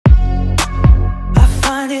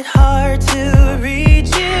find it hard to read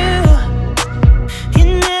you.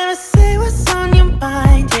 You never say what's on your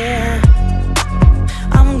mind, yeah.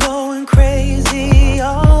 I'm going crazy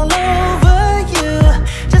all over you.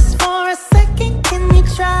 Just for a second, can you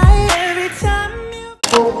try? Every time you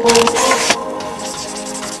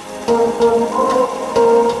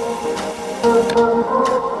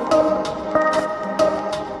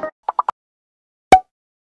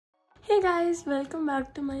Hey guys, welcome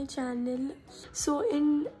back to my channel. So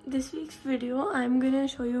in this week's video I'm gonna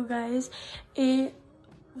show you guys a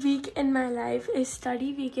week in my life, a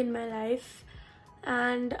study week in my life.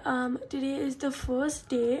 And today is the first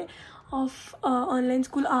day of online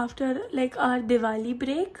school after like our Diwali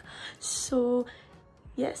break. So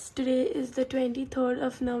yes, today is the 23rd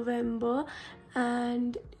of November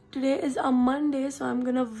and today is a Monday, so I'm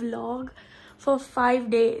gonna vlog for 5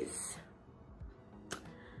 days.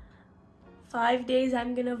 5 days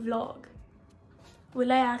I'm gonna vlog.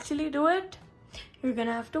 Will I actually do it? You're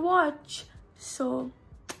gonna have to watch. So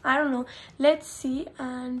I don't know, let's see.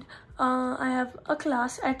 And I have a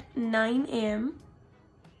class at 9 AM,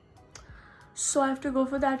 so I have to go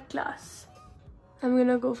for that class. I'm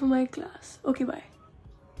gonna go for my class. Okay, bye.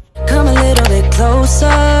 come a little bit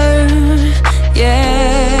closer,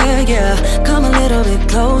 yeah, yeah. Come a little bit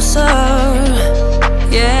closer,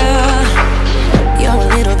 yeah. You're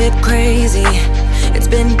a little bit crazy. It's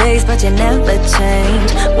been days but you never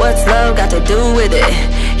change. What's love got to do with it?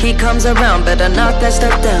 He comes around, better knock that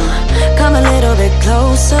stuff down. Come a little bit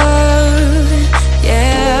closer,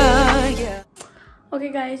 yeah, yeah.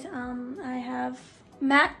 Okay guys, I have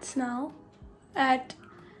maths now at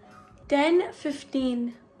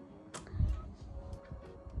 10:15.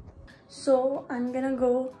 So I'm gonna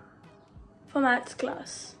go for maths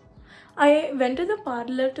class. I went to the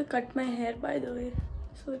parlor to cut my hair, by the way.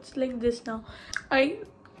 So it's like this now. I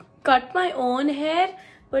cut my own hair,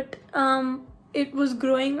 but it was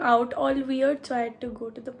growing out all weird, so I had to go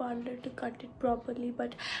to the parlor to cut it properly.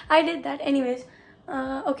 But I did that anyways.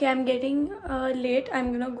 Okay, I'm getting late.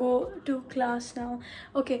 I'm gonna go to class now.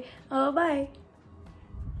 Okay, bye.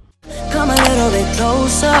 Come a little bit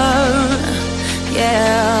closer,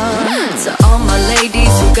 yeah. To all my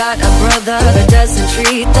ladies who got a brother that doesn't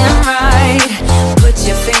treat them right, put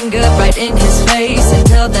your finger right in his face and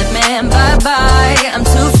tell that man bye-bye. I'm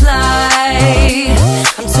too fly,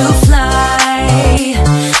 I'm too fly.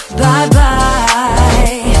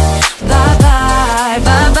 Bye-bye, bye-bye,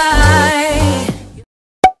 bye-bye.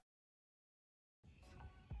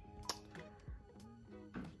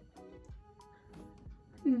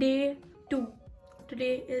 Day 2.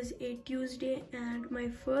 Today is a Tuesday and my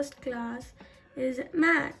first class is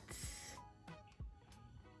maths.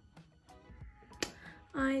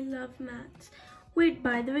 I love maths. Wait,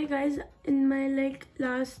 by the way guys, in my like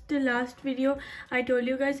last video I told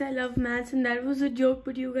you guys I love maths, and that was a joke,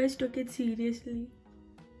 but you guys took it seriously.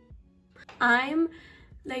 I'm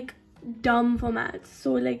like dumb for maths,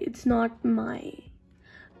 so like it's not my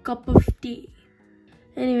cup of tea.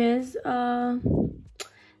 Anyways,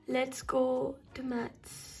 let's go to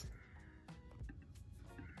maths.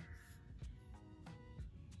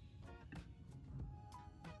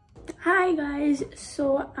 Hi guys,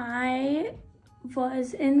 so I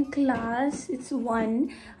was in class. It's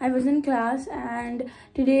 1. I was in class and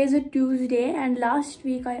today is a Tuesday, and last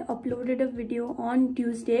week I uploaded a video on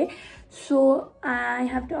Tuesday, so I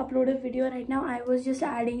have to upload a video right now. I was just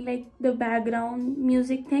adding like the background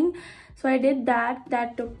music thing, so I did that.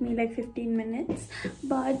 That took me like 15 minutes,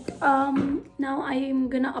 but now I am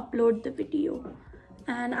gonna upload the video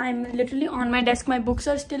and I'm literally on my desk. My books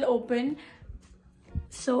are still open,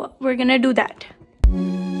 so we're gonna do that.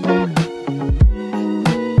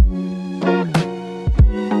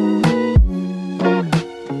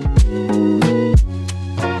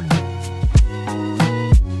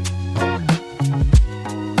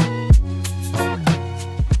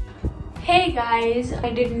 Hey guys, I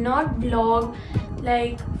did not vlog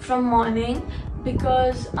like from morning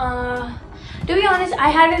because to be honest I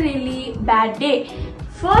had a really bad day.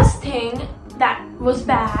 First thing that was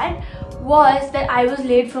bad was that I was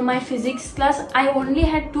late for my physics class. I only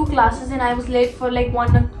had 2 classes and I was late for like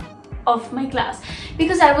 1 of my class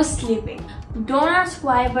because I was sleeping. Don't ask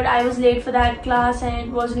why, but I was late for that class and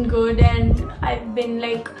it wasn't good, and I've been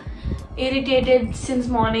like irritated since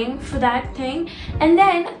morning for that thing. And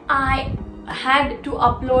then I had to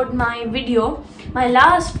upload my video, my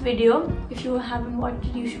last video. If you haven't watched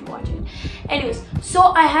it, you should watch it. Anyways,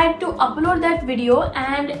 so I had to upload that video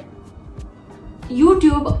and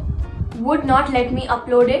YouTube would not let me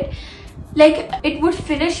upload it. Like, it would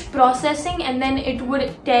finish processing and then it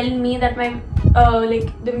would tell me that my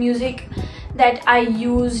like the music that I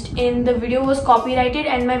used in the video was copyrighted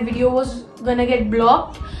and my video was gonna get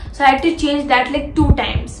blocked, so I had to change that like 2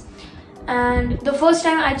 times. And the first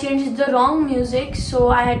time I changed the wrong music, so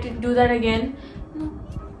I had to do that again.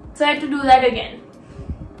 So I had to do that again,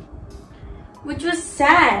 which was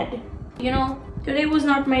sad. You know, today was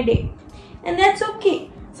not my day, and that's okay.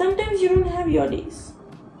 Sometimes you don't have your days.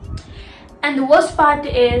 And the worst part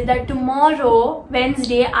is that tomorrow,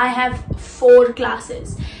 Wednesday, I have 4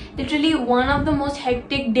 classes. Literally one of the most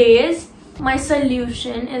hectic days. My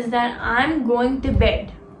solution is that I'm going to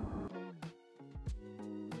bed.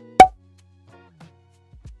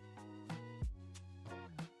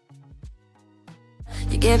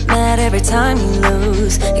 You get mad every time you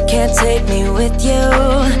lose. You can't take me with you.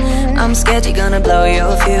 I'm scared you're gonna blow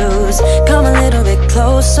your fuse. Come a little bit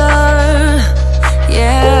closer.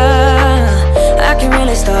 Yeah, I can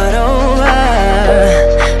really start over.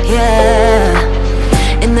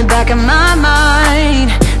 Yeah, in the back of my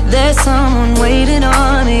mind, there's someone waiting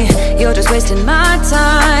on me. You're just wasting my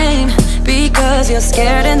time because you're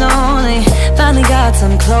scared and lonely. Finally got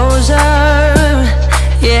some closure.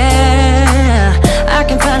 Yeah, I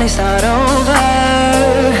can finally start over.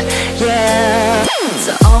 Yeah.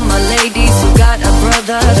 So all my ladies who got a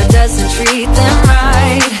brother that doesn't treat them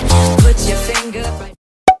right, put your finger right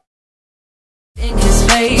in his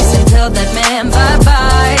face and tell that man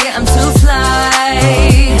bye-bye. I'm too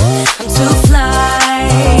fly, I'm too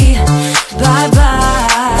fly.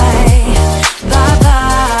 Bye-bye,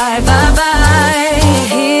 bye-bye, bye-bye.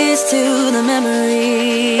 Here's to the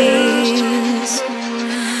memories.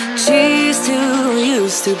 Cheers to who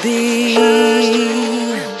used to be.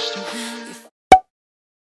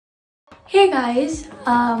 Hey guys,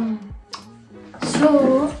 so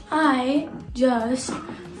I just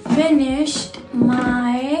finished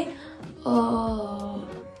my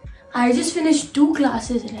I just finished 2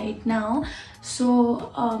 classes right now.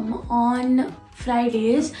 So on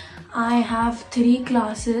Fridays I have 3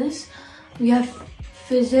 classes. We have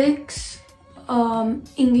physics,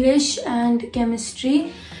 English and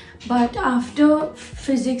chemistry, but after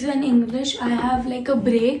physics and English I have like a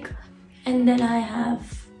break, and then I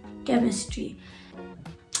have chemistry.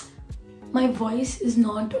 My voice is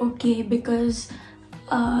not okay because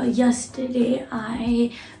yesterday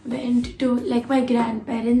I went to like my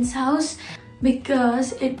grandparents' house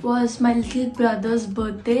because it was my little brother's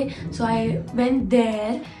birthday. So I went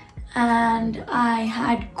there and I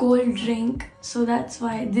had cold drink, so that's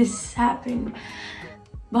why this happened.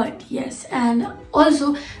 But yes, and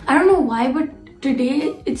also I don't know why, but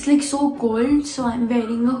today it's like so cold, so I'm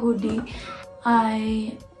wearing a hoodie.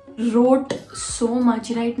 I wrote so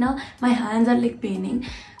much right now, my hands are like paining.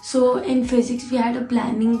 So in physics we had a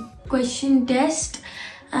planning question test,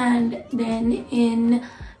 and then in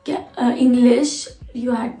English we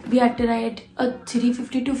had to write a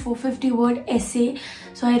 350 to 450 word essay.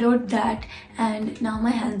 So I wrote that, and now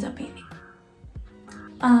my hands are paining.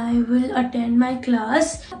 I will attend my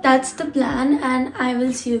class. That's the plan, and I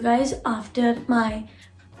will see you guys after my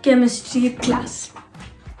chemistry class.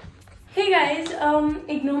 Hey guys,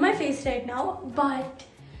 ignore my face right now, but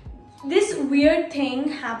this weird thing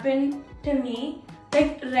happened to me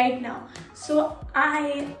like right now. So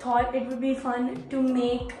I thought it would be fun to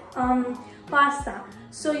make pasta.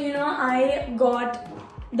 So you know, I got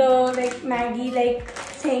the like Maggie like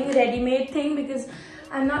thing, ready-made thing, because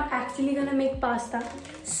I'm not actually gonna make pasta.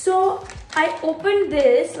 So I opened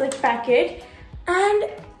this like packet, and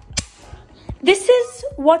this is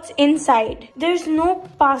what's inside. There's no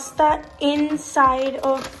pasta inside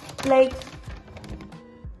of like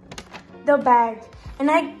the bag,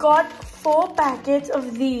 and I got 4 packets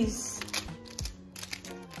of these.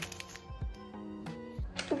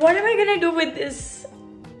 What am I gonna do with this?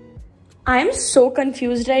 I'm so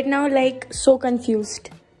confused right now, like so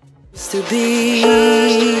confused. To be, your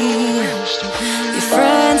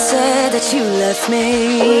friend said that you left me.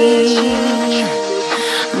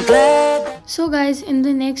 I'm glad. So guys, in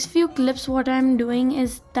the next few clips what I'm doing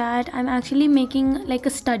is that I'm actually making like a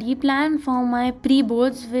study plan for my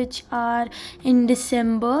pre-boards, which are in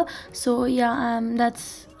December. So yeah,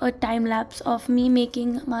 that's a time lapse of me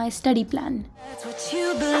making my study plan. That's what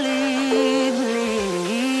you believe.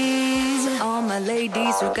 All my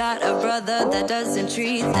ladies who got a brother that doesn't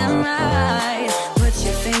treat them right, put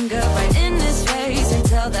your finger right in his face and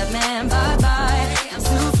tell that man bye-bye.